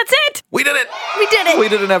 That's it. We did it. We did it. We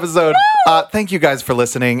did an episode. Thank you guys for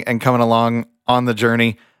listening and coming along on the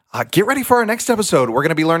journey. Get ready for our next episode. We're going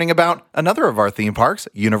to be learning about another of our theme parks,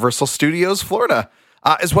 Universal Studios Florida,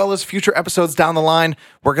 as well as future episodes down the line.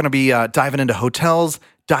 We're going to be diving into hotels,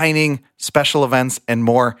 dining, special events, and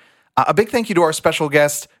more. A big thank you to our special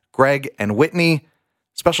guests, Greg and Whitney.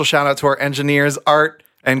 Special shout out to our engineers, Art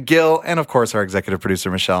and Gil, and of course our executive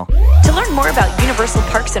producer, Michelle. To learn more about Universal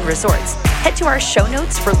Parks and Resorts, head to our show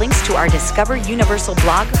notes for links to our Discover Universal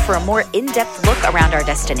blog for a more in-depth look around our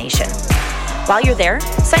destination. While you're there,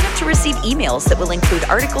 sign up to receive emails that will include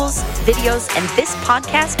articles, videos, and this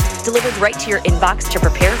podcast delivered right to your inbox to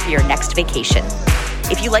prepare for your next vacation.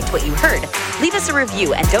 If you liked what you heard, leave us a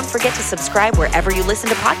review and don't forget to subscribe wherever you listen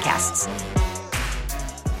to podcasts.